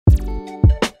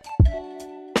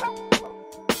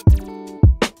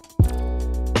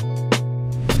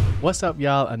What's up,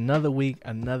 y'all? Another week,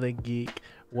 another geek.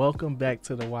 Welcome back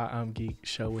to the Why I'm Geek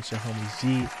show with your homies G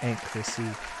and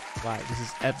ChrisyLite. This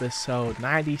is episode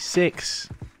 96.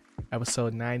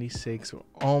 Episode 96. We're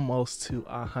almost to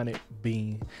 100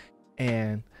 being.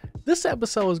 And this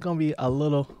episode is going to be a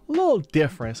little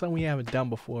different. Something we haven't done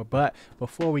before. But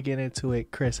before we get into it,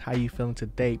 Chris, how you feeling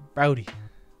today, Brody?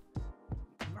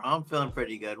 I'm feeling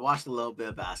pretty good. Watched a little bit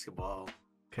of basketball.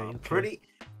 Okay. Pretty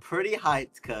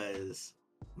hyped because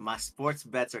my sports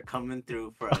bets are coming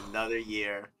through for another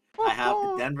year. I have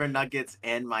the Denver Nuggets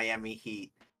and Miami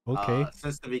Heat. Okay.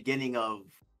 Since the beginning of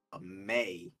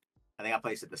May. I think I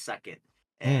placed it the second,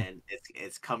 and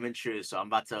it's coming true. So I'm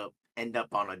about to end up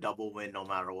on a double win no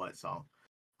matter what. So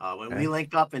when we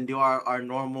link up and do our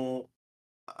normal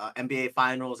NBA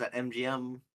finals at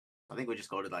MGM, I think we just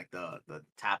go to like the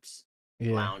Taps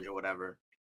Lounge or whatever.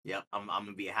 Yep, I'm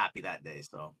gonna be happy that day.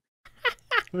 So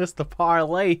Mr.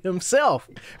 Parlay himself.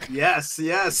 Yes.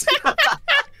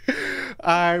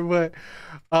 All right,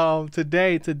 but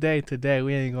today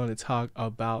we ain't gonna talk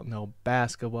about no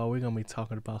basketball. We're gonna be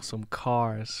talking about some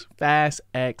cars. Fast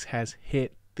X has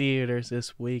hit theaters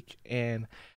this week, and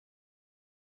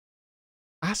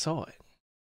I saw it.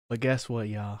 But guess what,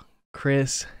 y'all?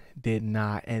 Chris did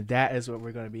not, and that is what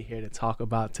we're gonna be here to talk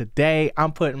about today.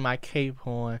 I'm putting my cape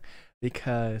on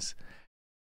because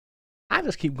I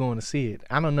just keep going to see it.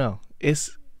 I don't know.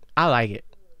 I like it,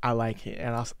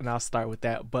 and I'll start with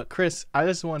that. But Chris, I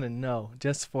just want to know,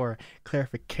 just for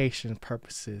clarification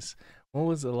purposes, what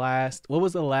was the last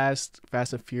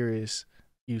Fast and Furious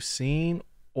you seen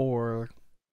or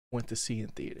went to see in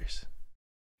theaters?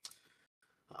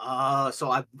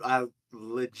 So I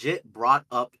legit brought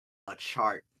up a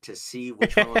chart to see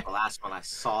which one was the last one I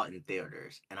saw in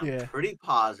theaters, and I'm pretty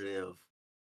positive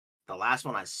the last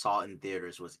one I saw in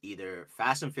theaters was either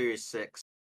Fast and Furious 6,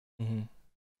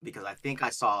 because I think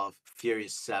I saw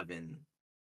Furious 7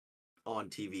 on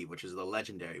TV, which is the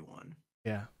legendary one.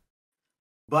 Yeah.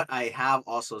 But I have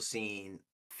also seen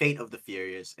Fate of the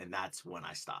Furious, and that's when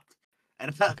I stopped.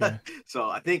 And so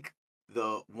I think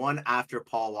the one after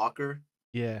Paul Walker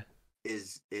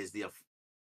is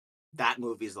that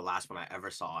movie is the last one I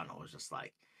ever saw, and I was just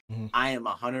like, I am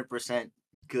 100%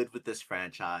 good with this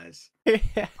franchise. And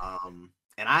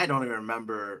I don't even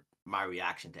remember my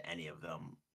reaction to any of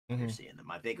them when you're seeing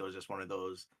them. I think it was just one of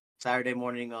those Saturday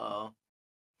morning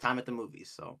time at the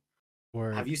movies. So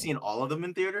have you seen all of them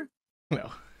in theater? No.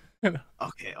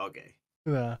 Okay.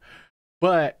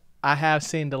 But I have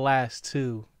seen the last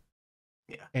two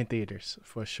in theaters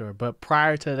for sure. But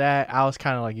prior to that, I was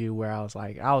kind of like you, where I was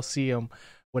like, I'll see them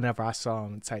whenever I saw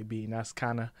them type B. And that's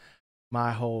kind of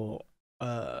my whole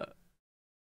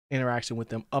interaction with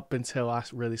them up until I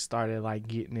really started like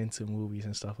getting into movies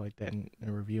and stuff like that and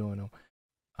reviewing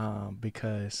them,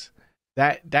 because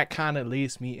that kind of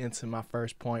leads me into my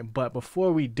first point. But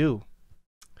before we do,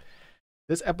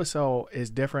 this episode is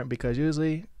different because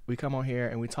usually we come on here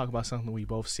and we talk about something we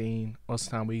both seen. Most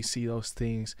of the time we see those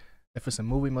things. If it's a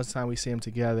movie, most of the time we see them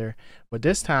together. But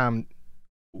this time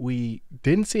we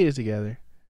didn't see it together.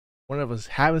 One of us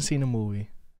haven't seen the movie.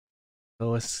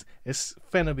 So it's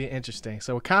finna be interesting.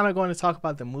 So we're kind of going to talk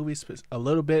about the movie a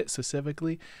little bit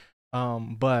specifically,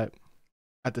 but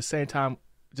at the same time,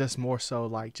 just more so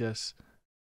like just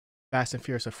Fast and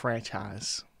Furious a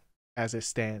franchise as it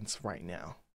stands right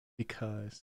now.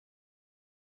 Because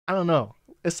I don't know,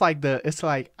 it's like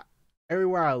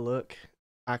everywhere I look,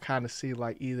 I kind of see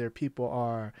like either people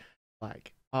are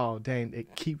like, oh dang, they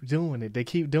keep doing it,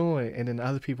 and then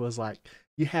other people is like,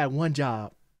 you had one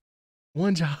job.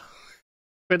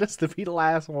 For this to be the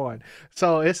last one.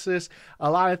 So it's just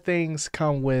a lot of things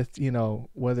come with,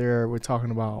 whether we're talking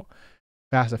about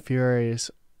Fast and Furious,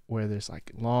 where there's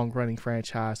like long running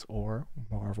franchise, or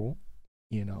Marvel,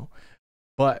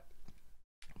 But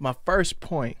my first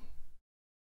point,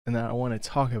 and that I want to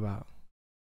talk about,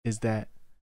 is that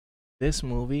this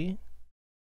movie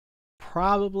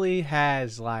probably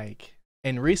has, like,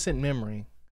 in recent memory,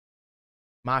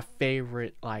 my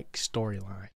favorite like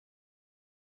storyline.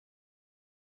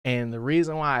 And the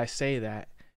reason why I say that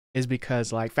is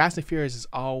because like Fast and Furious is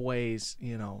always,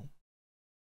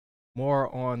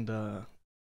 more on the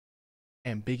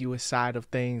ambiguous side of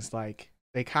things. Like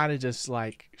they kind of just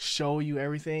like show you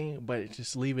everything, but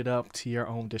just leave it up to your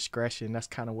own discretion. That's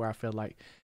kind of where I feel like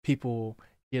people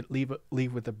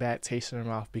leave with a bad taste in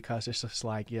their mouth, because it's just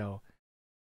like, there's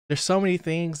so many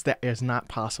things that is not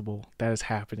possible that is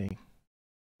happening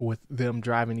with them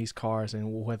driving these cars,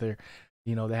 and whether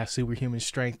they have superhuman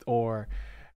strength or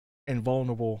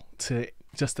invulnerable to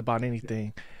just about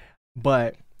anything.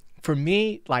 But for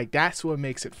me, like, that's what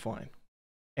makes it fun.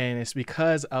 And it's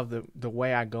because of the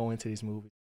way I go into these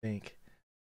movies. I think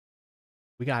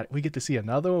we get to see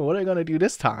another one. What are they gonna do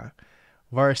this time?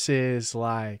 Versus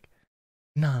like,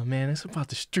 nah, man, it's about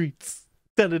the streets.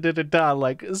 Da da da da da.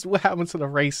 Like, this is what happened to the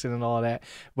racing and all that.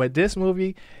 But this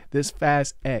movie, this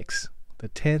Fast X, the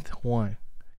 10th one,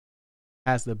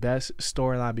 has the best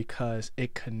storyline because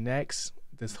it connects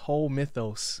this whole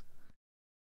mythos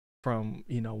from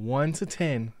 1 to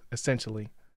 10 essentially,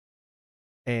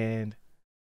 and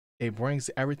it brings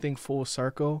everything full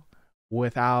circle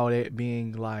without it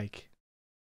being like,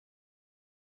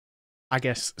 I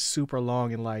guess, super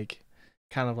long and like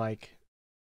kind of like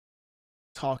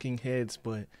talking heads,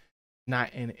 but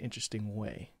not in an interesting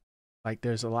way. Like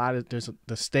there's the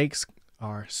stakes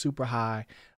are super high,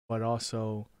 but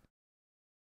also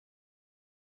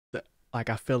like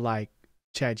I feel like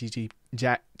Chat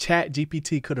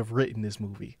GPT could have written this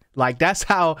movie. Like that's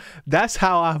how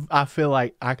I feel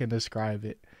like I can describe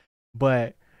it.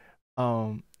 But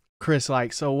Chris,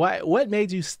 like, so what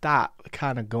made you stop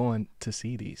kind of going to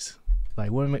see these?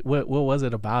 Like what was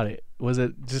it about it? Was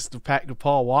it just the fact that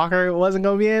Paul Walker wasn't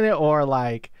gonna be in it, or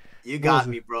like? You got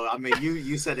me, bro. I mean,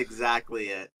 you said exactly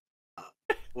it.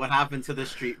 What happened to the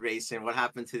street racing? What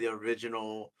happened to the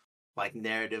original like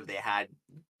narrative they had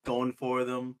going for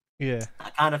them? Yeah. I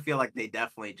kind of feel like they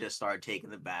definitely just started taking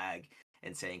the bag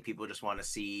and saying people just want to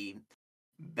see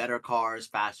better cars,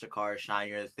 faster cars,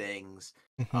 shinier things,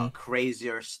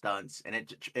 crazier stunts,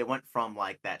 and it went from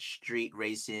like that street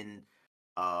racing,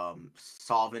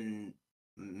 solving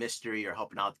mystery or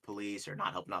helping out the police or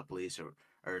not helping out the police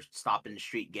or stopping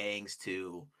street gangs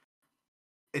to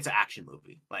it's an action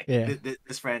movie. Like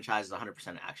this franchise is 100%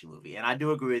 an action movie, and I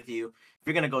do agree with you. If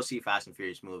you're gonna go see Fast and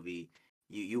Furious movie,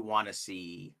 you want to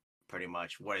see pretty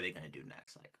much what are they gonna do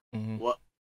next, like what.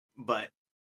 But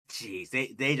jeez,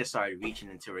 they just started reaching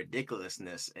into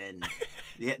ridiculousness, and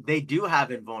they do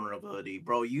have invulnerability,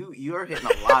 bro. You're hitting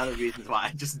a lot of reasons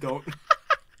why I just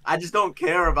don't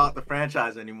care about the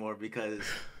franchise anymore, because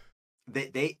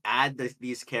they add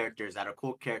these characters that are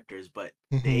cool characters, but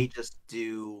they just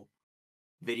do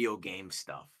video game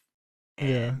stuff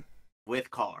and with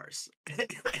cars.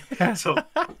 So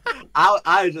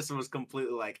I just was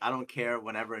completely like, I don't care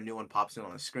whenever a new one pops in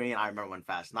on the screen. I remember when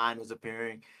Fast 9 was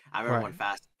appearing. I remember when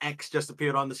Fast X just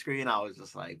appeared on the screen. I was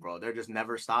just like, bro, they're just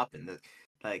never stopping.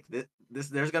 Like this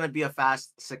there's gonna be a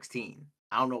Fast 16.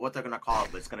 I don't know what they're gonna call it,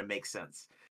 but it's gonna make sense.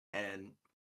 And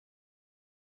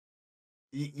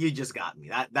you just got me.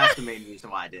 That's the main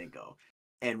reason why I didn't go.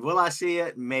 And will I see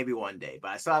it? Maybe one day.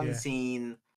 But I still haven't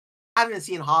seen. I haven't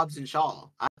seen Hobbs and Shaw.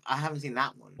 I haven't seen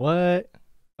that one. What?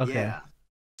 Okay. Yeah.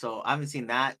 So I haven't seen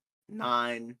that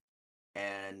 9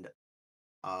 and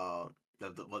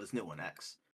this new one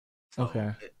X. So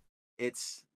okay.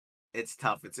 It's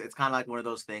tough. It's kind of like one of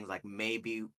those things. Like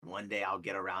maybe one day I'll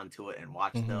get around to it and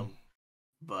watch them.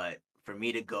 But for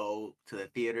me to go to the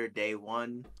theater day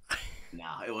one, no,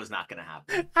 it was not gonna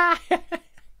happen.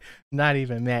 Not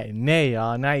even matinee,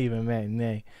 y'all. Not even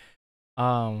matinee.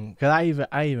 Cause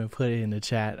I even put it in the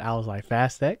chat. I was like,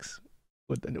 Fast X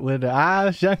with the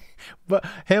eyes, young, but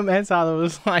him and Tyler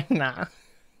was like, nah.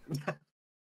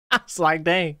 I was like,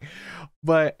 dang.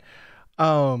 But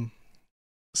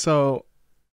so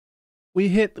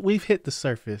we've hit the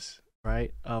surface,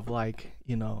 right? Of like,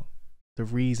 the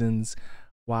reasons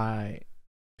why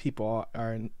people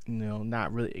are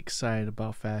not really excited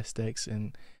about Fast X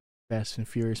and Fast and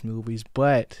Furious movies,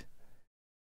 but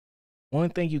one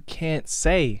thing you can't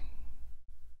say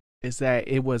is that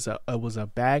it was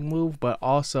a bag move, but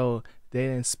also they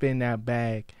didn't spin that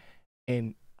bag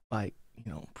in like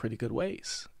pretty good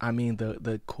ways. I mean,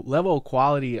 the level of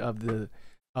quality of the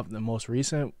most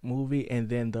recent movie and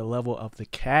then the level of the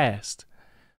cast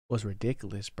was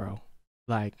ridiculous, bro.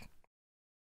 Like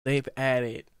they've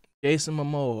added Jason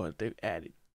Momoa, they've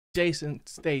added Jason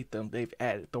Statham, they've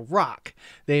added The Rock,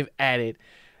 they've added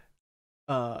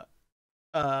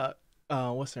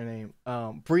what's her name?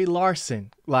 Brie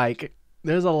Larson. Like,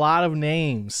 there's a lot of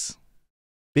names,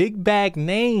 big bag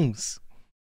names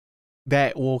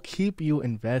that will keep you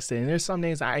invested. And there's some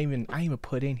names I even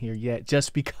put in here yet,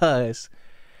 just because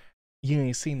you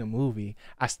ain't seen the movie.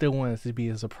 I still want it to be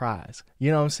a surprise.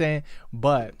 You know what I'm saying?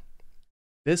 But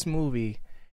this movie,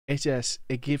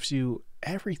 it gives you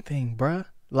everything, bruh.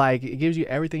 Like, it gives you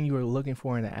everything you were looking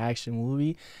for in an action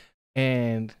movie.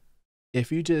 And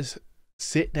if you just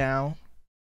sit down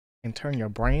and turn your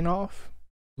brain off,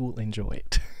 you will enjoy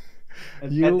it.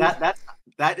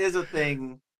 That is a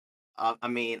thing. I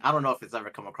mean, I don't know if it's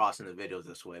ever come across in the videos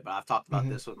this way, but I've talked about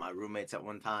this with my roommates at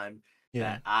one time.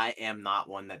 that I am not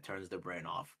one that turns their brain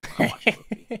off when I watch a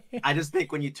movie. I just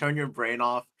think when you turn your brain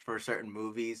off for certain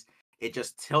movies, it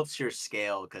just tilts your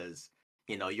scale because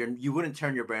you wouldn't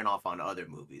turn your brain off on other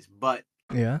movies. But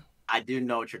I do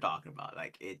know what you're talking about.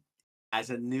 Like it as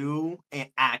a new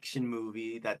action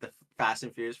movie that the Fast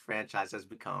and Furious franchise has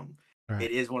become,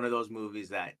 it is one of those movies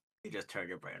that you just turn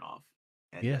your brain off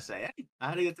and just say, "Hey, I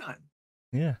had a good time."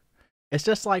 Yeah, it's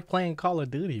just like playing Call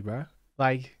of Duty, bro.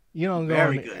 Like you don't go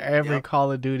on every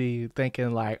Call of Duty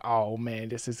thinking like, "Oh man,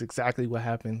 this is exactly what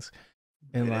happens,"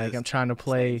 and like I'm trying to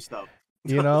play,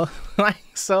 like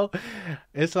so.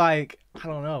 It's like I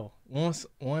don't know. Once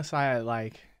I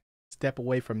like step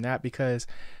away from that because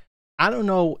I don't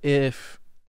know if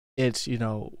it's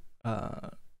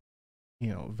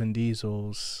Vin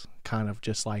Diesel's kind of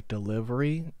just like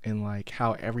delivery and like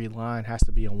how every line has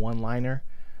to be a one-liner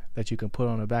that you can put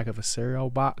on the back of a cereal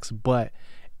box, but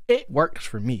it works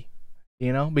for me,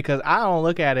 because I don't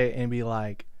look at it and be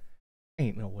like,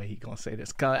 ain't no way he gonna say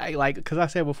this. Cause I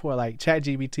said before, like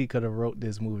ChatGPT could have wrote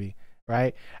this movie,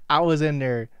 right? I was in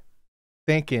there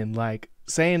thinking, like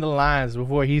saying the lines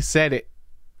before he said it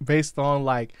based on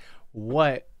like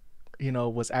what,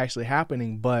 was actually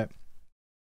happening. But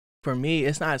for me,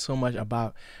 it's not so much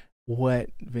about what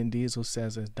Vin Diesel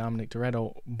says as Dominic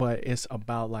Toretto, but it's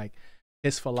about like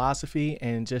his philosophy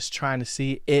and just trying to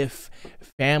see if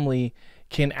family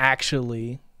can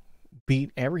actually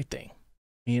beat everything.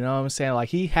 You know what I'm saying? Like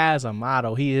he has a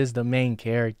motto. He is the main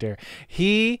character.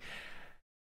 He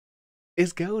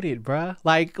is goated, bruh.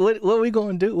 Like what we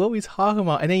gonna do? What we talking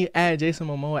about? And then you add Jason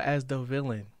Momoa as the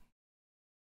villain.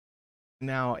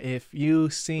 Now, if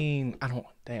you seen,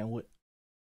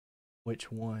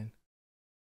 which one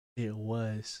it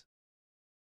was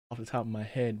off the top of my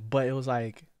head, but it was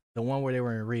like the one where they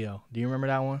were in Rio. Do you remember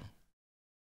that one?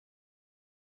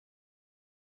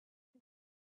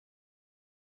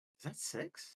 Is that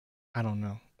 6? I don't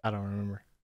know. I don't remember.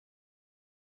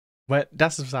 But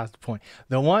that's besides the point.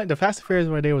 The Fast and Furious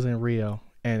where they was in Rio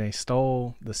and they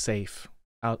stole the safe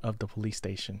out of the police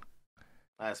station.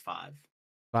 That's 5.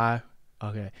 5?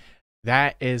 Okay.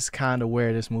 That is kind of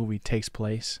where this movie takes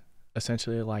place.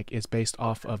 Essentially, like it's based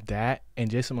off of that.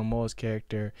 And Jason Momoa's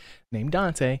character named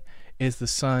Dante is the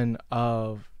son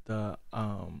of the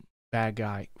bad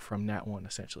guy from that one,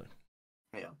 essentially.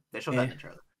 Yeah, they show that in the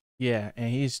trailer. Yeah, and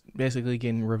he's basically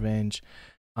getting revenge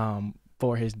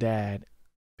for his dad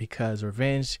because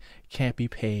revenge can't be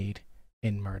paid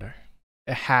in murder.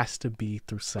 It has to be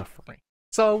through suffering.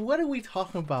 So what are we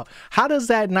talking about? How does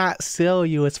that not sell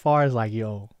you as far as like,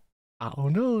 yo, I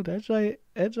don't know, that's like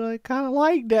kind of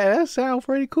like that. That sounds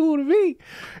pretty cool to me.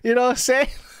 You know what I'm saying?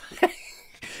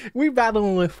 We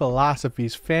battling with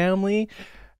philosophies, family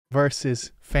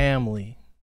versus family.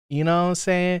 You know what I'm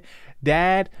saying?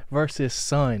 Dad versus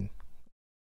son.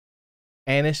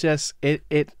 And it's just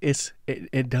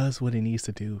it does what it needs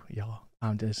to do, y'all.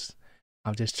 I'm just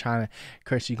trying to,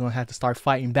 Chris, you're gonna have to start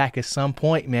fighting back at some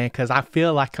point, man, because I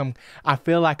feel like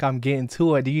I'm getting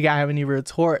to it. Do you guys have any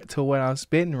retort to what I'm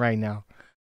spitting right now?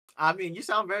 I mean, you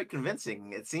sound very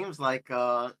convincing. It seems like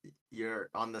you're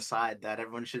on the side that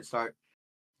everyone should start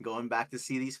going back to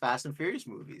see these Fast and Furious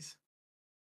movies.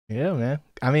 Yeah, man.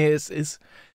 I mean, it's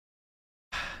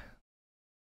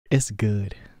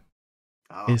good.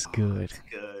 Oh, it's good.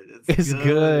 It's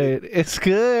good. It's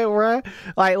good, bro.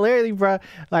 Like literally, bro.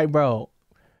 Like, bro.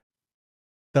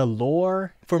 The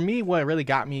lore for me, what really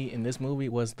got me in this movie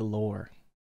was the lore,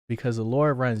 because the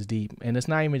lore runs deep, and it's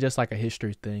not even just like a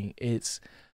history thing. It's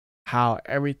how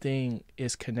everything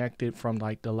is connected from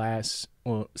like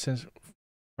since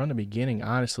from the beginning.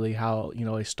 Honestly, how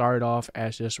they started off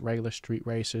as just regular street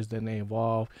racers, then they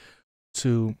evolved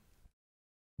to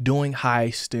doing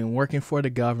heists and working for the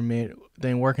government,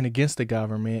 then working against the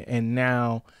government, and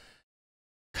now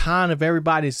kind of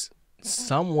everybody's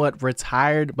somewhat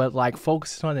retired, but like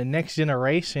focused on the next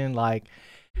generation. Like,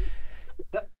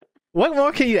 what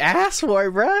more can you ask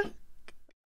for, bruh?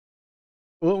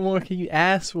 What more can you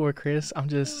ask for, Chris? I'm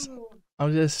just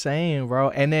saying, bro.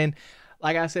 And then,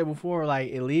 like I said before,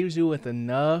 like it leaves you with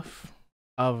enough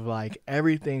of like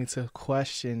everything to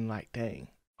question. Like, dang,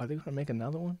 are they gonna make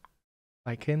another one?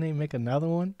 Like, can they make another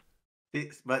one?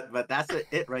 But that's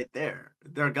it right there.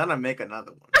 They're gonna make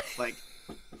another one. Like,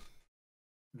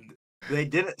 they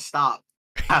didn't stop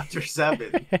after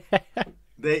 7.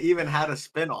 They even had a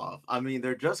spinoff. I mean,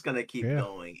 they're just gonna keep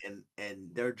going,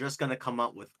 and they're just gonna come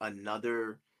up with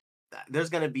another. There's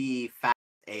gonna be fast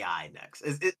AI next.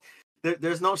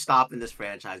 There's no stop in this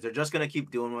franchise. They're just gonna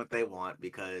keep doing what they want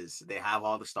because they have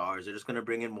all the stars. They're just gonna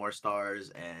bring in more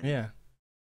stars, and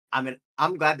I mean,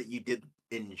 I'm glad that you did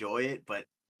enjoy it, but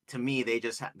to me, they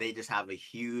just have a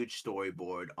huge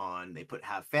storyboard on. They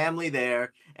have family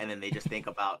there, and then they just think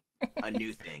about a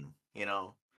new thing.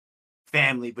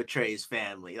 Family betrays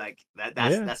family. Like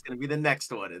that's gonna be the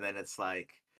next one, and then it's like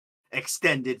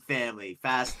extended family,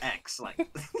 Fast X. Like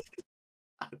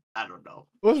I don't know.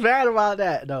 What's bad about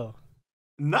that though?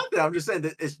 Nothing. I'm just saying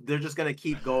that they're just gonna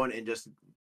keep going and just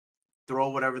throw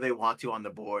whatever they want to on the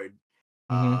board.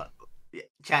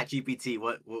 Chat GPT,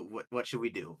 what should we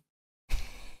do?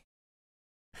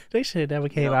 They should have never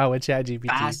came out with Chat GPT.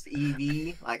 Fast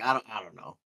EV, like I don't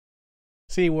know.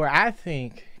 See, where I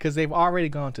think, because they've already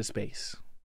gone to space,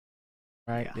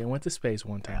 right? Yeah. They went to space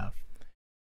one time. Yeah.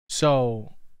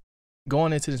 So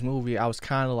going into this movie, I was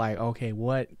kind of like, okay,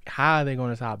 how are they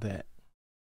going to top that?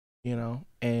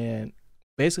 And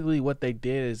basically what they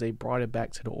did is they brought it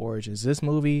back to the origins. This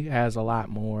movie has a lot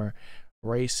more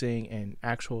racing and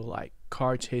actual like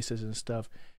car chases and stuff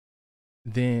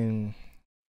than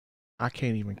I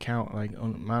can't even count, like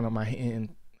on my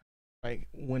hand, like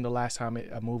when the last time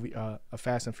a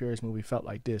Fast and Furious movie felt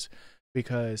like this.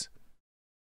 Because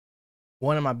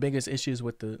one of my biggest issues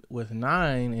with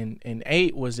 9 and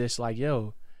 8 was just like,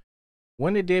 yo,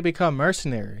 when did they become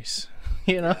mercenaries?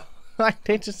 Like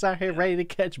they just out here ready to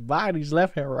catch bodies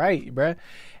left and right, bruh.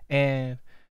 And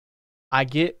I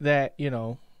get that,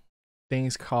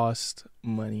 things cost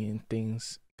money and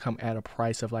things come at a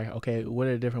price of like, okay, what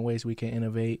are the different ways we can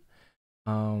innovate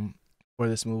for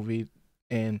this movie?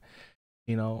 And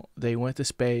they went to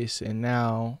space, and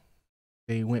now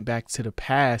they went back to the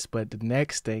past, but the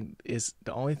next thing is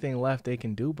the only thing left they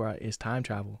can do, bro, is time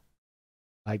travel.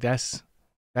 Like that's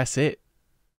it.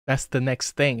 That's the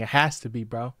next thing. It has to be,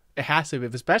 bro. It has to be,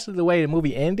 especially the way the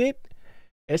movie ended.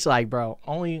 It's like, bro,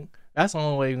 that's the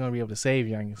only way you're gonna be able to save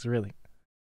youngins, really.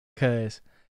 Because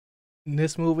in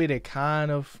this movie, they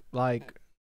kind of like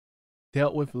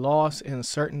dealt with loss in a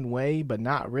certain way, but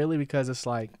not really, because it's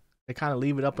like they kind of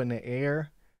leave it up in the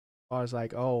air. Or it's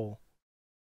like, oh,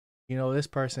 this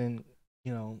person,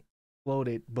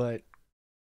 floated, but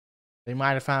they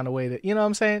might have found a way to, you know what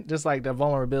I'm saying? Just like the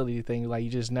vulnerability thing, like you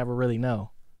just never really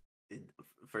know.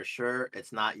 For sure,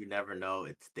 it's not, you never know.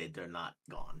 They're not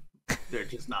gone. They're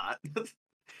just not.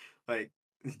 Like,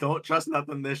 don't trust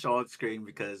nothing they show on screen,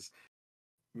 because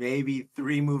maybe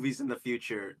 3 movies in the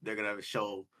future they're gonna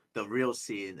show the real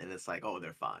scene, and it's like, oh,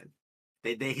 they're fine.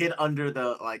 They hid under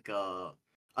the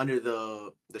under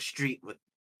the street with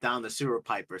down the sewer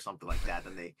pipe or something like that,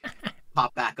 and they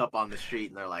pop back up on the street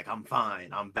and they're like, I'm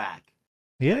fine, I'm back.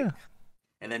 Yeah. Like,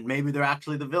 and then maybe they're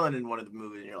actually the villain in one of the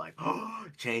movies, and you're like, oh,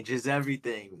 changes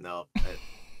everything. No.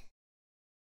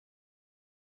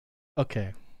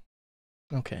 Okay.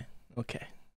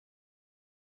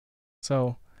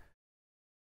 So,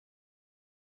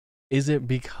 is it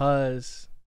because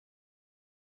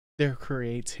their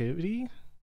creativity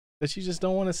that you just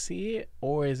don't want to see it,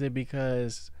 or is it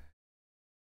because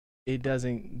it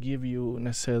doesn't give you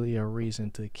necessarily a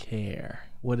reason to care?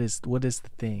 What is the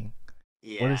thing?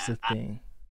 Yeah, what is the thing?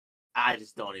 I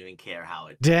just don't even care how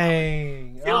it.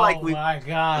 Dang! I feel my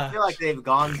god! I feel like they've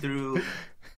gone through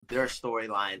their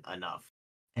storyline enough,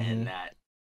 and that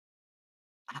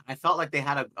I felt like they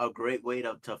had a great way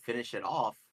to finish it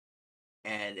off,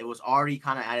 and it was already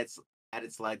kind of at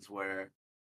its legs where,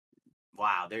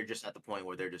 wow, they're just at the point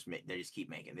where they just keep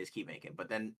making, but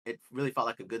then it really felt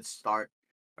like a good start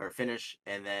or finish,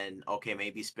 and then okay,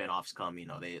 maybe spin-offs come.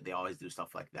 They always do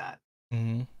stuff like that.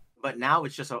 But now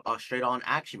it's just a straight on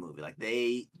action movie. Like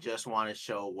they just want to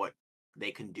show what they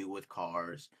can do with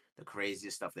cars, the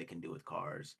craziest stuff they can do with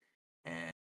cars.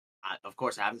 And of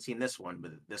course, I haven't seen this one,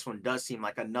 but this one does seem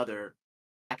like another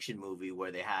action movie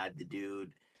where they had the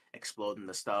dude exploding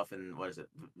the stuff in, what is it,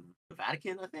 the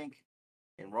Vatican, I think,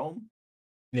 in Rome.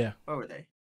 Yeah. Where were they?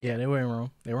 Yeah, they were in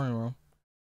Rome.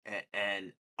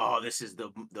 And oh, this is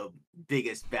the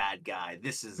biggest bad guy.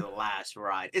 This is the last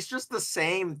ride. It's just the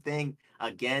same thing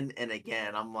again and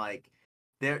again. I'm like,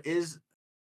 there is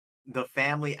the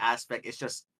family aspect. It's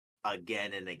just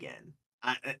again and again.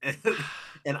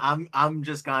 And I'm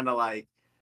just kind of like,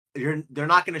 they're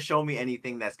not going to show me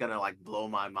anything that's going to like blow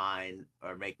my mind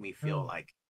or make me feel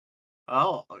like,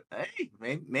 oh, hey,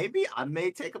 maybe I may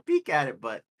take a peek at it,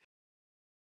 but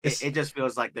it just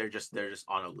feels like they're just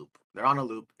on a loop. They're on a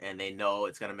loop, and they know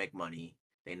it's gonna make money.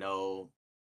 They know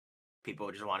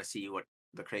people just want to see what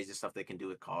the crazy stuff they can do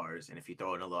with cars, and if you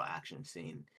throw in a little action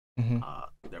scene,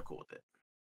 they're cool with it.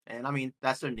 And I mean,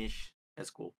 that's their niche.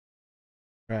 That's cool.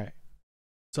 Right.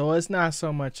 So it's not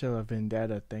so much of a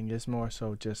vendetta thing. It's more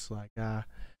so just like I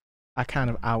kind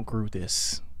of outgrew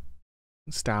this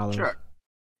style of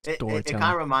storytelling. It kind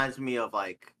of reminds me of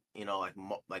like you know,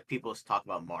 like people talk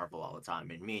about Marvel all the time,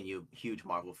 and me and you huge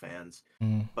Marvel fans,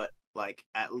 Mm. but like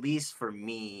at least for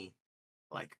me,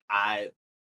 like I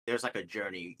there's like a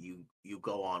journey you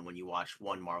go on when you watch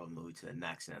one Marvel movie to the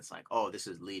next, and it's like, oh, this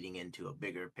is leading into a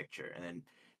bigger picture, and then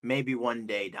maybe one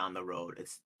day down the road,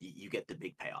 you get the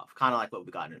big payoff, kind of like what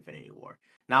we got in Infinity War.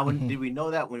 Now, when Mm-hmm. did we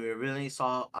know that? When we really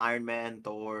saw Iron Man,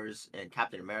 Thor's, and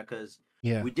Captain America's?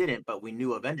 Yeah. We didn't, but we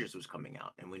knew Avengers was coming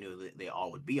out, and we knew that they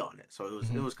all would be on it, so it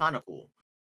Mm-hmm. was kind of cool.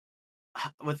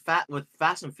 With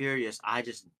Fast and Furious, I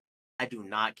do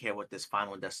not care what this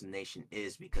final destination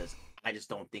is because I just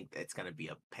don't think that it's gonna be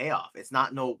a payoff. It's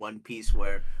not no One Piece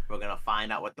where we're gonna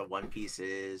find out what the One Piece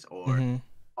is, or Mm-hmm.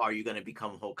 are you gonna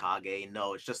become Hokage?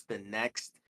 No, it's just the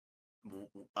next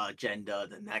agenda,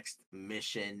 the next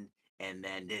mission, and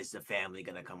then is the family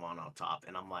gonna come on top?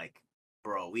 And I'm like,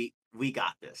 bro, we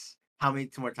got this. How many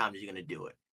more times are you gonna do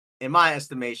it? In my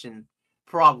estimation,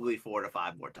 probably 4 to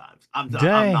 5 more times. I'm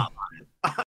Dang. not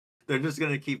lying. They're just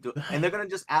gonna keep doing, and they're gonna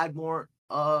just add more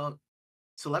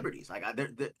celebrities. Like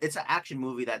it's an action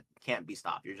movie that can't be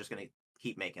stopped. You're just gonna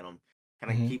keep making them,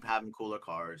 kind of Mm-hmm. keep having cooler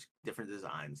cars, different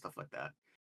designs, stuff like that.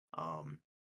 Um,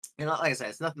 and like I said,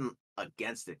 it's nothing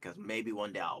against it because maybe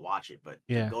one day I'll watch it. But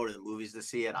to Yeah. go to the movies to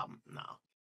see it, no,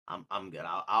 I'm good.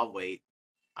 I'll wait.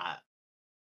 I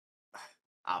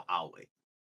I'll wait.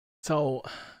 So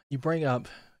you bring up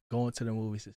going to the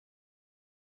movies.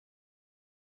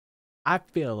 I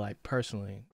feel like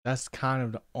personally, that's kind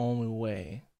of the only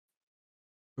way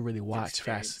to really To watch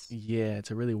Fast. experience. Yeah,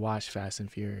 to really watch Fast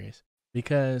and Furious,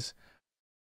 because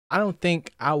I don't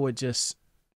think I would just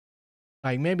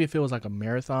like, maybe if it was like a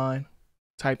marathon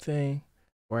type thing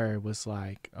where it was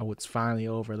like, oh, it's finally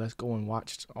over, let's go and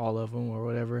watch all of them or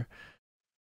whatever.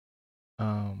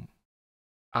 Um,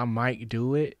 I might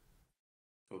do it,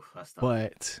 Oof, that's tough.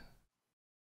 but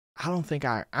I don't think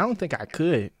I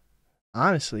could.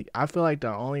 Honestly, I feel like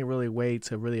the only really way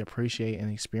to really appreciate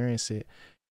and experience it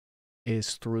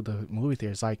is through the movie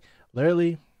theaters. Like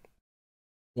literally,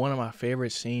 one of my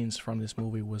favorite scenes from this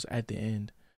movie was at the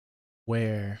end,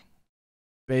 where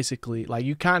basically, like,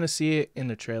 you kind of see it in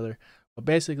the trailer, but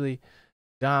basically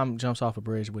Dom jumps off a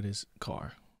bridge with his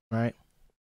car, right?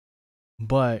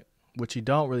 But what you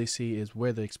don't really see is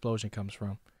where the explosion comes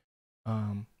from.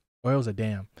 Or it was a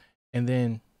dam, and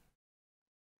then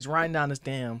he's riding down this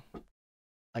dam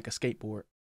like a skateboard,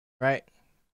 right?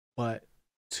 But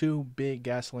two big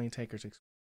gasoline tankers.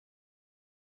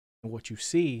 And what you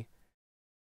see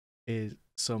is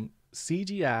some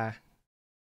CGI,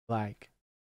 like,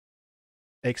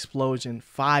 explosion,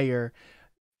 fire,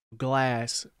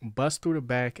 glass bust through the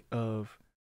back of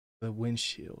the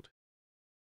windshield,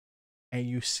 and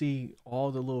you see all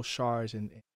the little shards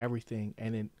and everything,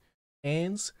 and it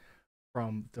ends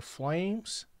from the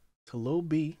flames to Lil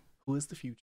B, who is the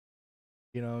future.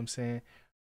 You know what I'm saying?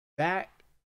 Back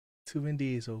to Vin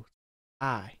Diesel,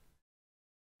 and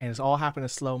it's all happening in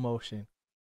slow motion,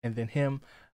 and then him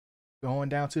going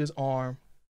down to his arm,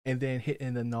 and then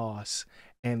hitting the nos,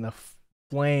 and the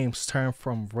flames turn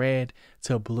from red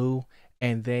to blue,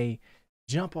 and they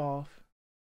jump off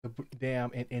the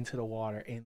dam and into the water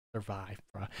and survive,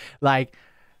 bro. Like,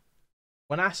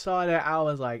 when I saw that, I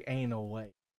was like, ain't no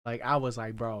way. Like, I was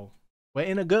like, bro, but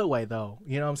in a good way though.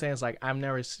 You know what I'm saying? It's like, I've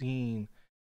never seen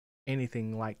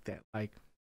anything like that. Like,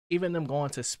 even them going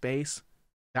to space,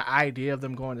 the idea of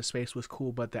them going to space was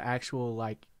cool, but the actual,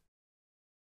 like,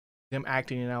 them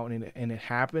acting it out and it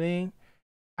happening,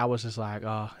 I was just like,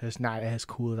 oh, it's not as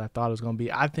cool as I thought it was gonna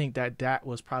be. I think that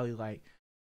was probably like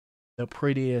the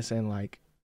prettiest and like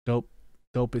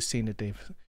dopest scene that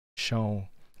they've shown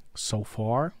so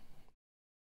far.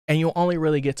 And you'll only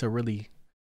really get to really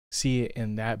see it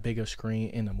in that big a screen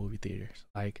in the movie theaters.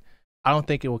 Like, I don't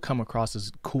think it would come across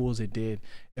as cool as it did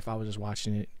if I was just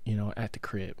watching it, at the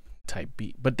crib type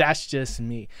beat. But that's just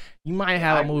me. You might Yeah,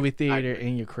 have I a agree. movie I theater agree.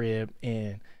 in your crib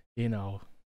and,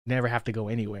 never have to go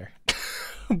anywhere.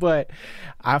 But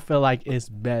I feel like it's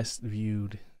best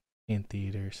viewed in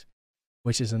theaters,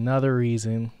 which is another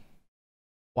reason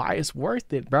why it's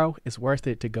worth it, bro. It's worth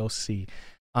it to go see.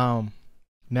 Now,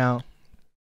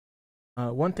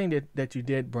 one thing that you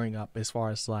did bring up as far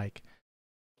as like,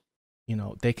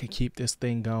 they could keep this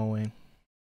thing going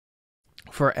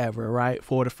forever, right?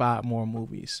 4 to 5 more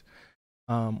movies.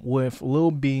 With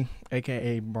Lil B,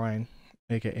 aka Brian,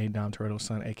 aka Don Toretto's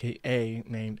son, aka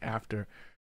named after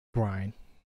Brian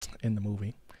in the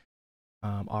movie.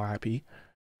 R.I.P.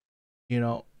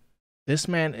 This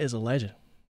man is a legend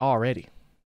already.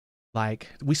 Like,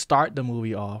 we start the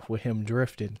movie off with him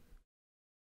drifting,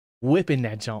 whipping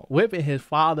that jump, whipping his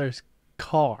father's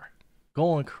car,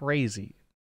 going crazy.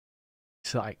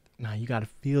 It's like, nah, you gotta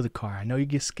feel the car. I know you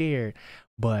get scared,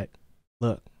 but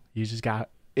look, you just got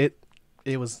it.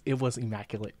 It was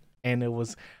immaculate, and it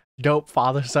was dope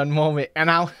father son moment. And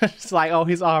I was just like, oh,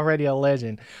 he's already a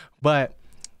legend. But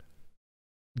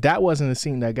that wasn't the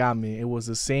scene that got me. It was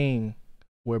a scene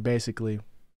where basically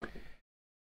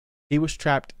he was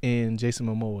trapped in Jason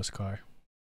Momoa's car,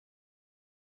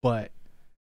 but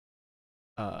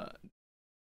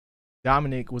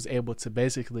Dominic was able to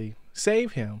basically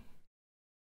save him,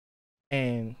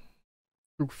 and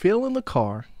through feeling the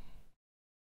car,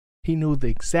 he knew the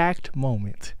exact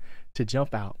moment to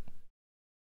jump out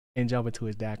and jump into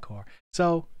his dad's car.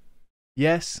 So,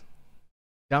 yes,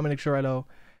 Dominic Toretto,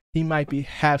 he might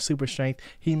have super strength.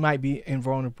 He might be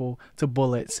invulnerable to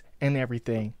bullets and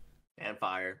everything. And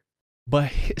fire.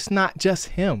 But it's not just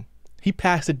him. He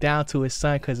passed it down to his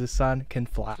son because his son can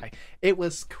fly. It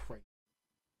was crazy.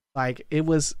 Like, it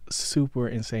was super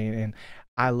insane, and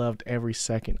I loved every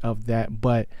second of that.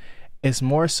 But it's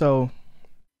more so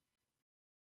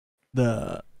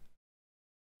the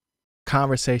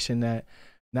conversation that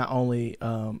not only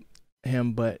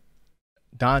him but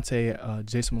Dante,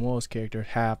 Jason Momoa's character,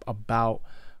 have about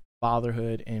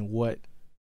fatherhood and what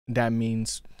that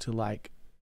means to like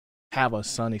have a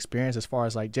son experience. As far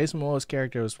as like Jason Momoa's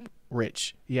character was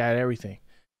rich, he had everything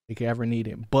he could ever need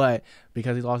it, but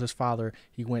because he lost his father,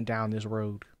 he went down this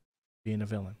road being a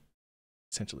villain,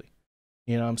 essentially.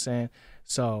 You know what I'm saying?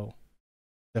 So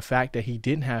the fact that he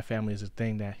didn't have family is a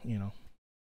thing that, you know,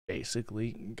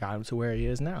 basically got him to where he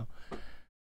is now.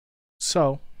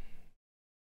 So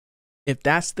if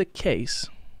that's the case,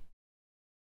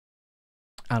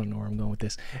 I don't know where I'm going with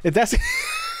this. If that's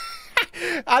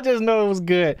I just know it was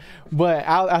good, but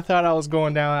I thought I was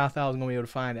going down. I thought I was gonna be able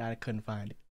to find it. I couldn't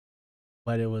find it,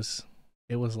 but it was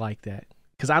like that.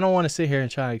 Because I don't want to sit here and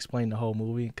try to explain the whole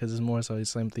movie, because it's more so it's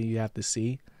something you have to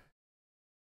see.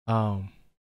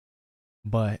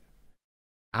 But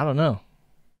I don't know.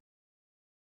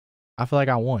 I feel like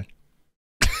I won.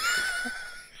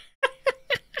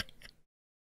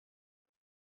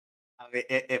 I mean,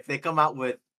 if they come out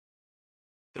with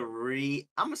 3,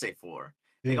 I'm gonna say 4.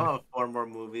 If they come out with 4 more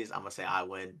movies, I'm gonna say I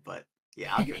win. But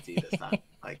yeah, I'll give it to you this time.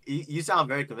 Like you sound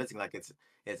very convincing. Like it's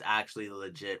actually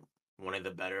legit one of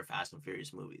the better Fast and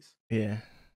Furious movies. Yeah,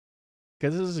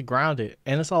 because this is grounded,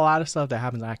 and it's a lot of stuff that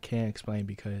happens I can't explain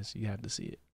because you have to see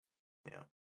it. Yeah,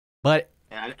 but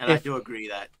I do agree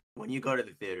that when you go to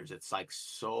the theaters, it's like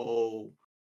so,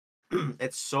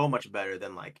 it's so much better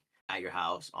than like at your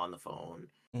house on the phone.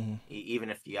 Mm-hmm. Even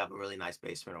if you have a really nice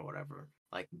basement or whatever,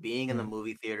 like being in the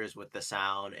movie theaters with the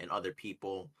sound and other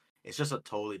people, it's just a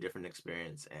totally different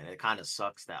experience. And it kind of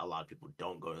sucks that a lot of people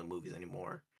don't go to the movies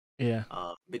anymore. Yeah.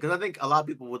 Because I think a lot of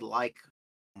people would like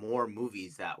more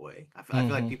movies that way. I feel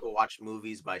like people watch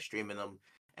movies by streaming them,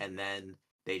 and then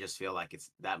they just feel like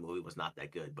that movie was not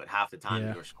that good. But half the time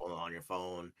you were scrolling on your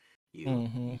phone,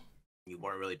 you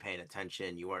weren't really paying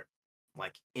attention, you weren't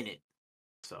like in it.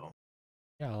 So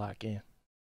yeah, lock in.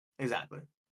 Exactly.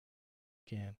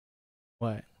 Can.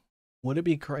 What? Would it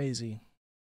be crazy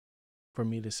for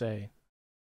me to say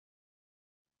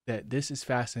that this is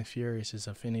Fast and Furious'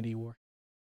 Infinity War?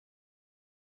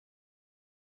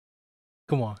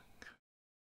 Come on.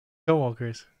 Come on,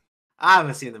 Chris. I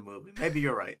haven't seen the movie. Maybe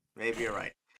you're right.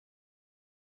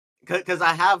 Because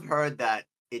I have heard that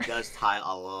it does tie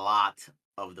a lot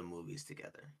of the movies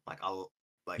together.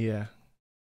 Yeah.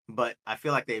 But I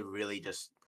feel like they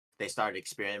started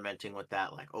experimenting with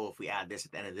that. Like, oh, if we add this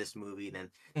at the end of this movie,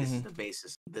 then this is the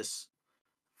basis of this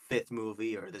 5th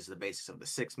movie, or this is the basis of the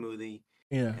 6th movie.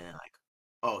 Yeah. And then like,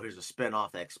 oh, here's a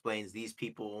spinoff that explains these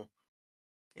people.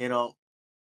 You know,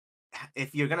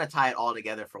 if you're gonna tie it all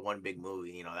together for one big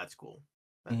movie, you know, that's cool.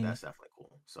 That's definitely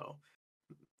cool. So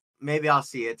maybe I'll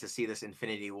see it to see this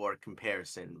Infinity War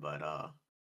comparison. But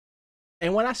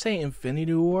and when I say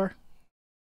Infinity War,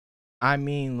 I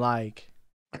mean like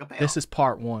this is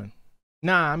part 1.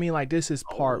 Nah, I mean like this is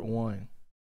part 1.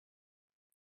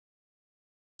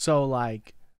 So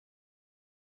like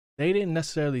they didn't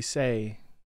necessarily say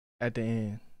at the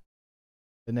end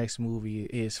the next movie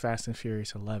is Fast and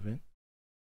Furious 11.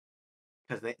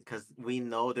 Because we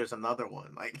know there's another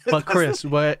one. Like, but Chris,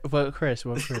 wait. Let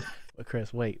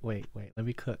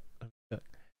me cook.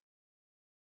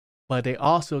 But they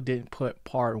also didn't put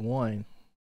part 1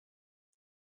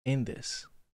 in this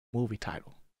movie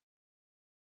title.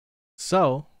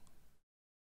 So,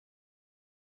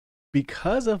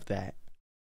 because of that,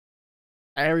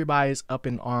 everybody's up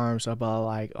in arms about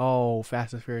like, oh,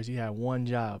 Fast and Furious, you had one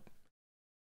job.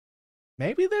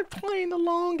 Maybe they're playing the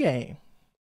long game.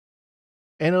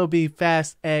 And it'll be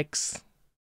Fast X.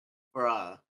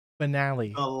 Bruh.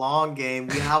 finale. The long game.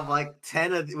 We have like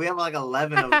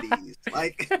 11 of these.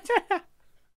 Like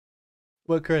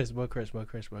What Chris?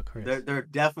 They're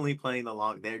definitely playing the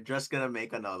long. They're just gonna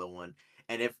make another one.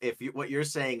 And if you, what you're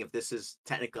saying, if this is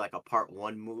technically like a part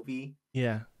 1 movie,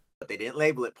 yeah, but they didn't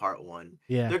label it part 1,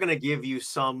 yeah, they're gonna give you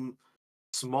some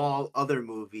small other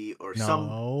movie or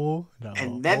no,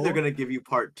 and then they're gonna give you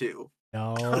part 2.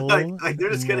 No, like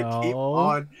they're just gonna keep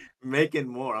on making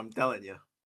more. I'm telling you,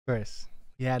 Chris,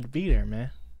 you had to be there,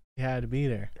 man. You had to be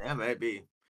there. Yeah, maybe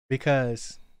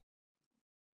because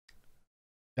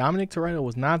Dominic Toretto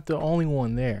was not the only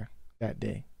one there that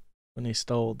day when they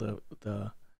stole the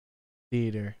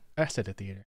theater. I said the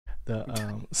theater.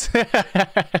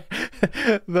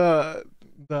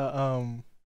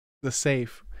 The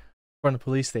safe from the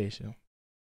police station.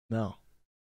 No.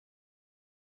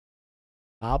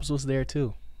 Hobbs was there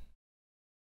too.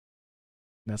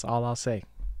 That's all I'll say.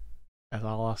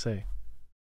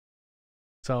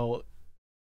 So,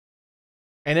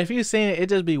 and if you're saying it'd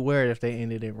just be weird if they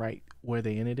ended it right where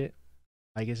they ended it.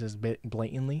 I guess it's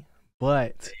blatantly.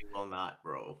 But they will not,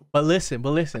 bro. But listen.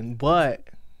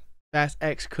 Fast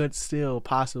X could still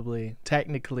possibly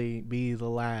technically be the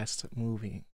last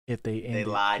movie if they end it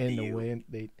in the way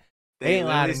they ain't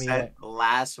lied to me yet.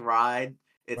 Last ride.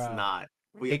 It's bro. Not.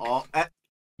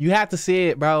 You have to see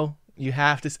it, bro. You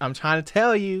have to. I'm trying to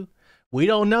tell you, we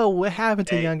don't know what happened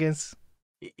to youngins.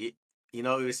 You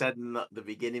know, we said in the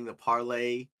beginning, the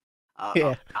parlay.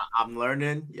 Yeah. I'm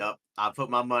learning. Yup. I put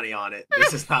my money on it.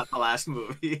 This is not the last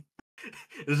movie.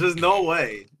 There's just no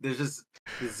way. There's just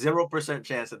 0%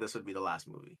 chance that this would be the last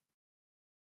movie.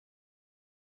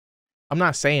 I'm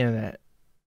not saying that.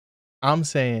 I'm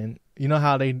saying, you know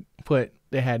how they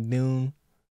had Dune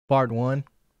Part 1,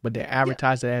 but they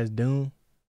advertised it as Dune?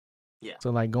 Yeah.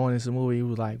 So like going into the movie, it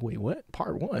was like, wait, what?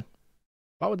 Part 1?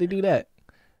 Why would they do that?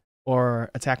 Or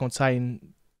Attack on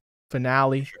Titan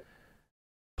finale,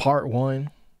 Part 1.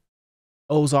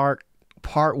 Ozark,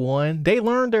 Part 1. They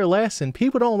learned their lesson.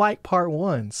 People don't like Part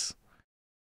 1s.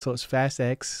 So it's Fast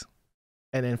X,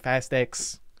 and then Fast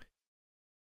X,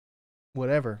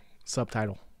 whatever,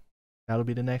 subtitle. That'll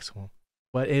be the next one.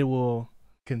 But it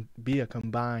can be a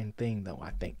combined thing, though,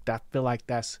 I think. I feel like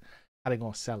that's how they're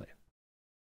going to sell it.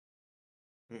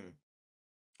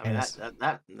 I mean,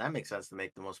 that makes sense to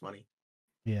make the most money.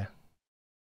 Yeah.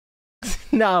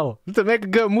 No, to make a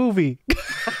good movie.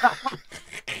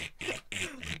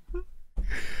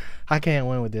 I can't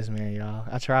win with this, man, y'all.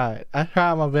 I tried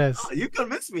my best. You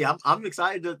convinced me. I'm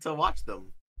excited to watch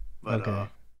them. But okay.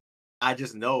 I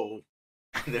just know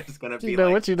there's gonna be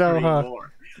like three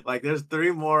more. Like there's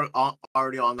 3 more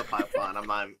already on the pipeline. I'm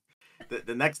not.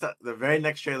 The very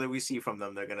next trailer we see from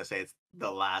them, they're gonna say it's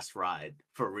the last ride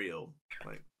for real.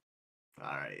 Like,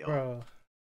 all right, yo. Bro.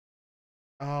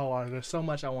 Oh, there's so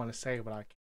much I want to say, but I can't.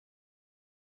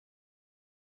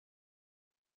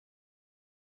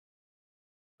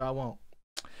 I won't.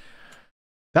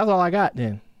 That's all I got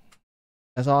then.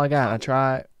 That's all I got. I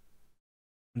tried.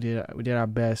 We did our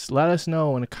best. Let us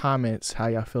know in the comments how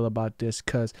y'all feel about this,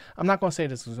 because I'm not gonna say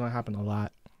this is gonna happen a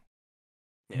lot.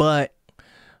 Yeah. But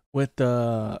with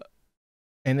and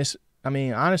this, I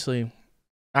mean, honestly,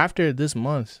 after this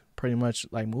month, pretty much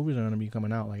like movies are gonna be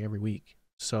coming out like every week.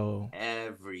 So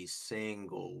every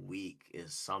single week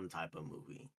is some type of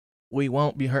movie. We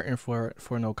won't be hurting for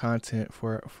no content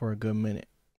for a good minute,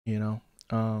 you know.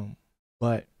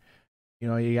 But you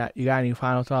know, you got any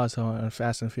final thoughts on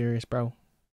Fast and Furious, bro?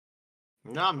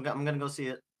 No, I'm gonna go see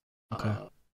it. Okay.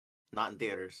 Not in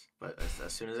theaters, but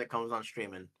as soon as it comes on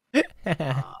streaming,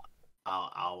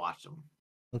 I'll watch them.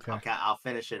 Okay. I'll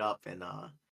finish it up and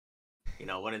you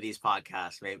know, one of these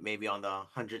podcasts, maybe on the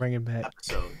 100th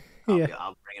episode,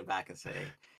 I'll bring it back and say,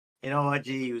 you know what,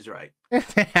 G, he was right. All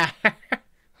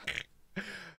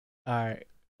right.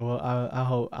 Well, I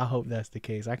hope that's the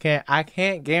case. I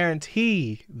can't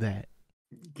guarantee that.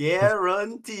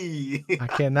 Guarantee. I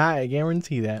cannot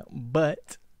guarantee that,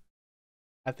 but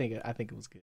I think it was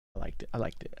good. I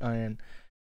liked it, and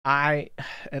I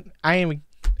ain't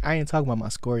talking about my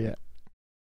score yet.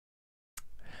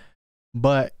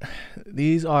 But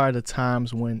these are the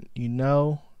times when you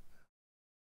know.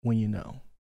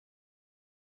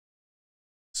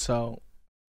 So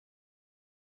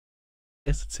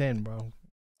it's a 10, bro.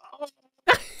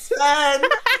 10?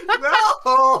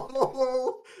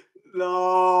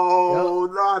 No,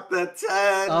 not the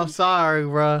 10. I'm sorry,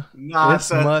 bro. Not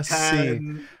the must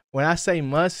 10. See. When I say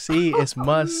must see, it's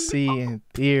must see in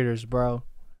theaters, bro.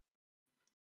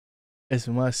 It's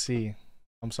must see.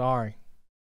 I'm sorry.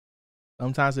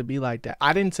 Sometimes it be like that.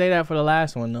 I didn't say that for the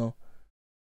last one though.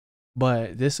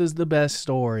 But this is the best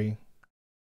story,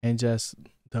 and just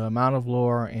the amount of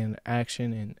lore and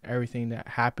action and everything that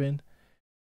happened,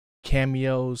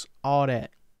 cameos, all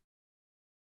that.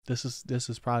 This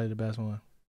is probably the best one,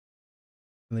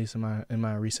 at least in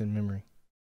my recent memory.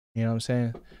 You know what I'm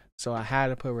saying? So I had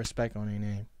to put respect on their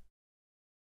name,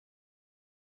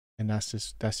 and that's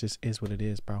just is what it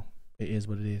is, bro. It is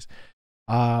what it is.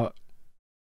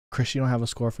 Chris, you don't have a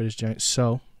score for this joint,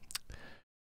 so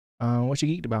what you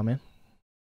geeked about, man?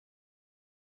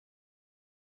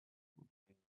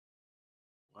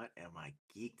 What am I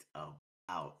geeked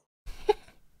about?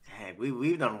 Dang,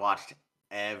 we've done watched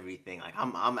everything. Like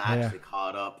I'm actually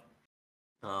caught up.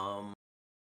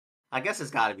 I guess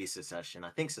it's got to be Succession. I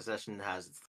think Succession has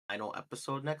its final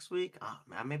episode next week.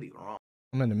 I may be wrong.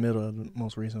 I'm in the middle of the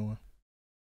most recent one.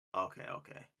 Okay.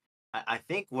 I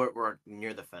think we're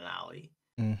near the finale.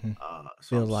 Mm-hmm.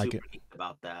 So Feels I'm like super geeked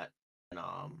about that. And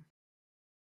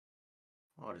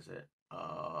what is it?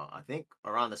 I think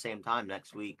around the same time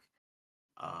next week,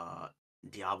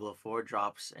 Diablo 4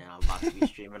 drops, and I'm about to be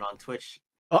streaming on Twitch.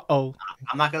 Uh-oh.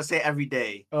 I'm not gonna say every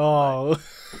day. Oh.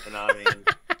 But, you know what I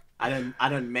mean? I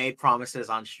done made promises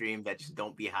on stream that just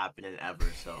don't be happening ever.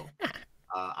 So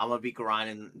I'm gonna be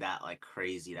grinding that like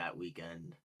crazy that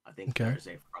weekend. I think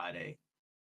Thursday, Friday,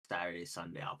 Saturday,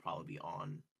 Sunday, I'll probably be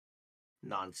on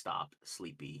nonstop,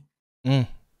 sleepy. Going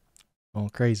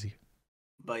crazy.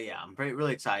 But yeah, I'm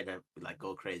really excited to like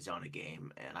go crazy on a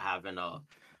game, and I haven't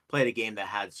played a game that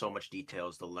had so much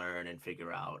details to learn and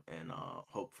figure out, and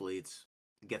hopefully it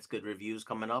gets good reviews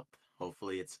coming up.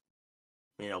 Hopefully it's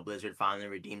Blizzard finally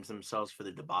redeems themselves for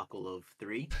the debacle of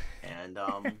 3, and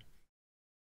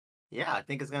yeah, I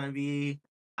think it's gonna be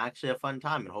actually a fun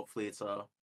time, and hopefully it's a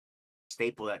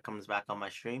staple that comes back on my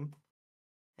stream,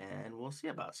 and we'll see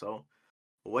about. So,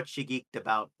 what you geeked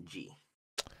about, G?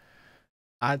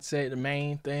 I'd say the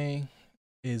main thing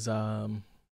is Little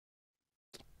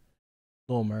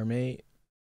Mermaid.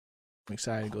 I'm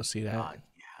excited to go see that. God,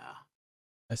 yeah,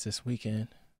 that's this weekend.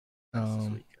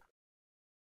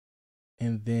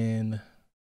 And then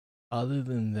other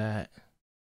than that,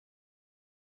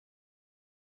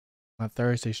 my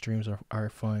Thursday streams are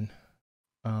fun.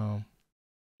 I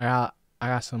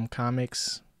got some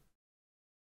comics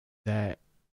that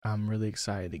I'm really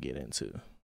excited to get into,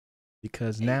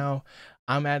 because now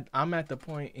I'm at the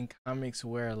point in comics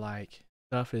where like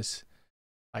stuff is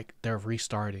like they're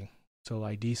restarting. So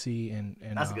like DC and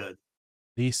that's good.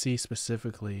 DC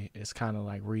specifically is kind of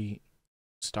like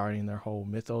restarting their whole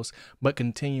mythos, but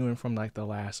continuing from like the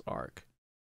last arc.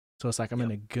 So it's like I'm in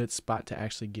a good spot to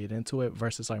actually get into it,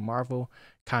 versus like Marvel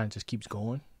kind of just keeps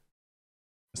going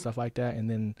and stuff like that. And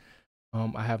then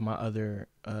I have my other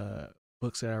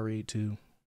books that I read too,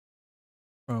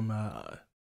 from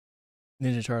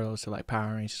Ninja Turtles to like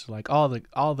Power Rangers, like all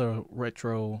the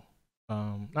retro,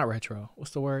 not retro,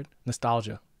 what's the word?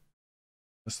 Nostalgic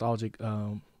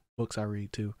books I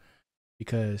read too,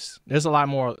 because there's a lot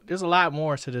more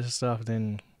to this stuff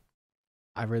than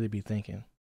I really be thinking.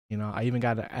 I even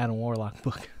got an Adam Warlock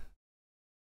book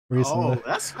recently. Oh,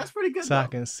 that's pretty good. So I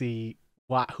can see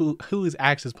who is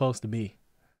actually supposed to be.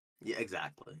 Yeah,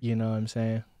 exactly. You know what I'm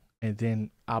saying? And then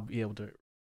I'll be able to, as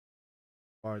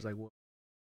far as like what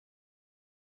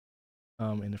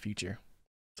in the future.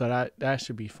 So that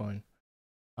should be fun.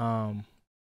 But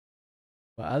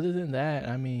other than that,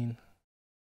 I mean,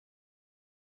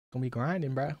 gonna be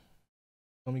grinding, bro.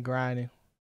 Gonna be grinding.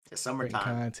 It's summertime.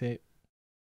 Content.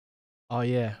 Oh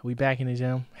yeah, we back in the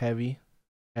gym, heavy,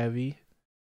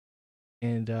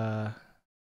 and yeah,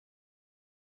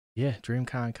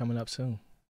 DreamCon coming up soon.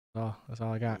 That's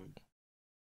all I got.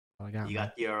 You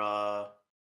got your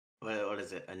what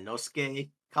is it? A Nosuke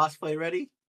cosplay ready?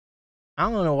 I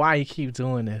don't know why you keep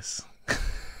doing this.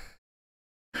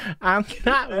 I'm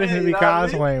not gonna be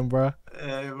cosplaying, bro.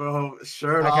 Hey, bro,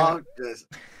 shirt off, just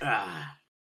I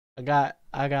got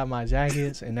my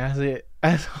jackets, and that's it.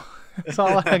 That's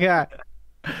all I got.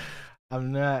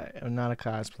 I'm not a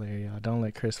cosplayer, y'all. Don't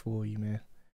let Chris fool you, man.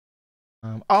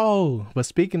 But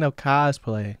speaking of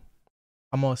cosplay,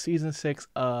 I'm on season 6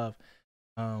 of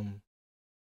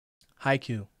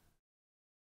Haikyuu,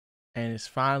 and it's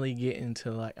finally getting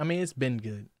to like, I mean, it's been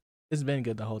good. It's been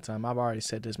good the whole time. I've already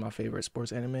said this is my favorite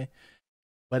sports anime,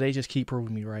 but they just keep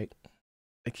proving me right.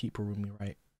 They keep proving me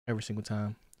right every single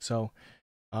time. So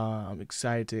I'm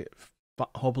excited to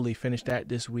hopefully finish that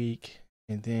this week,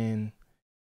 and then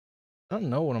I don't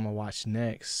know what I'm gonna watch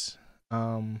next.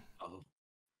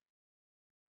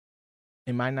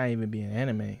 It might not even be an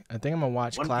anime. I think I'm gonna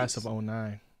watch Class of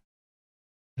 09.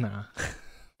 Nah,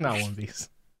 not One Piece.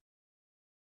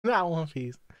 Not One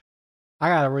Piece. I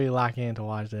gotta really lock in to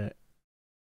watch that.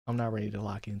 I'm not ready to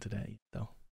lock into that though.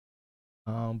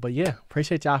 But yeah,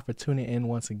 appreciate y'all for tuning in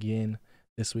once again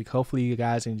this week. Hopefully you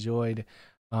guys enjoyed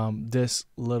this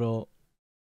little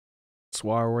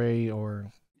soiree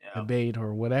or debate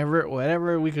or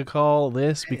whatever we could call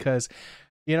this, because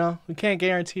you know we can't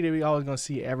guarantee that we always gonna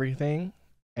see everything.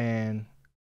 And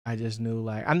I just knew,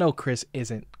 like, I know Chris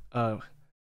isn't a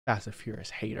Fast and Furious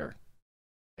hater.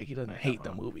 Like, he doesn't hate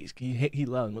the movies. He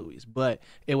loves movies, but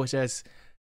it was just,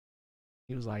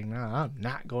 he was like, nah, I'm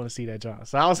not going to see that John.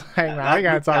 So I was like, nah, I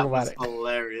gotta talk about it.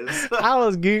 Hilarious. I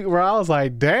was geeked, bro. I was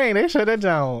like, dang, they shut that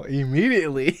down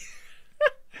immediately.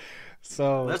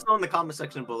 So let's know in the comment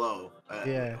section below.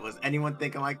 Was anyone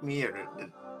thinking like me, or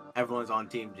did everyone's on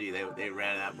Team G? They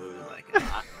ran that movie like,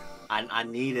 I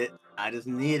need it. I just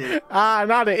need it.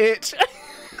 Not an itch.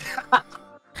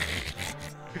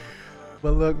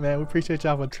 But look, man, we appreciate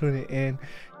y'all for tuning in.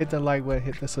 Hit the like button,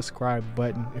 hit the subscribe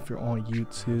button if you're on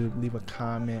YouTube. Leave a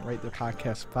comment, rate the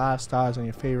podcast 5 stars on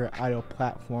your favorite audio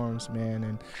platforms, man.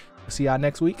 And we'll see y'all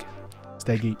next week.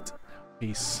 Stay geeked.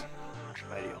 Peace.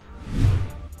 Radio.